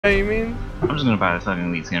You mean? I'm just gonna buy the fucking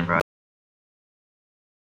elite skin, bro.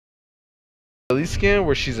 Elite skin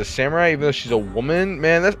where she's a samurai even though she's a woman?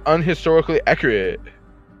 Man, that's unhistorically accurate.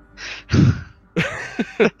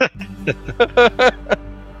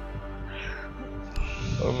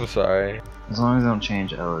 I'm sorry. As long as I don't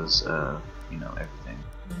change Ella's, you know, everything.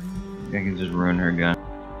 I can just ruin her gun.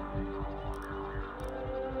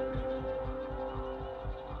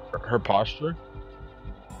 Her posture?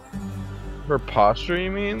 Her posture, you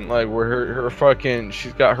mean? Like where her fucking,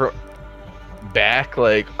 she's got her back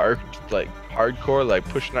like arced, like hardcore, like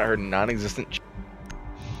pushing out her non-existent.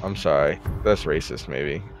 I'm sorry, that's racist.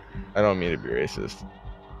 Maybe I don't mean to be racist.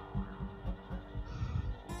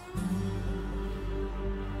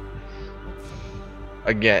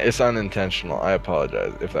 Again, it's unintentional. I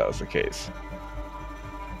apologize if that was the case.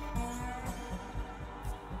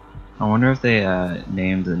 I wonder if they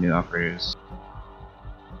named the new operators.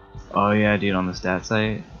 Oh yeah, dude, on the stat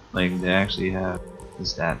site, like they actually have the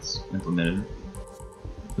stats implemented.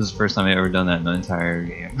 This is the first time I've ever done that in the entire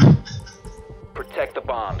game. Protect the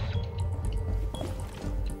bombs.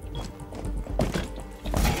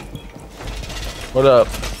 What up?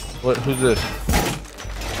 What? Who's this?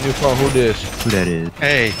 New phone. Who this? Who that is?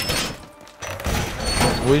 Hey.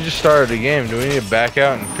 We just started the game. Do we need to back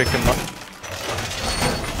out and pick him up?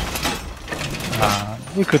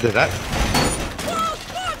 We could do that.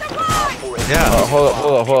 Yeah. Hold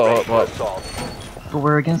up. But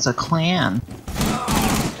we're against a clan.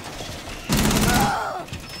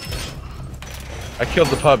 I killed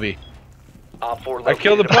the puppy. I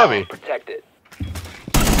killed the puppy. Protect it.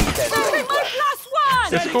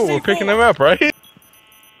 It's cool. We're picking them up, right?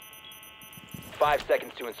 5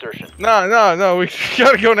 seconds to insertion. No. We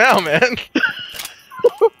gotta go now, man.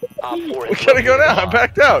 We gotta go now. I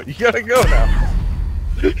backed out. You gotta go now.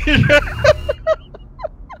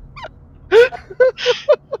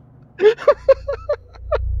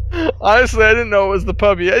 Honestly, I didn't know it was the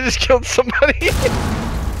puppy. I just killed somebody.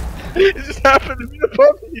 It just happened to be the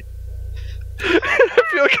puppy. I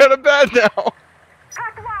feel kind of bad now.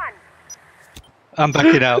 I'm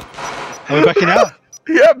backing out. Are we backing out?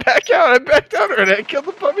 Yeah, back out. I backed out already. I killed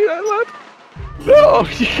the puppy and I left. No,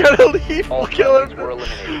 you gotta leave. We'll kill him. Were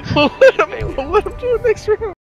eliminated. We'll let him do it next round.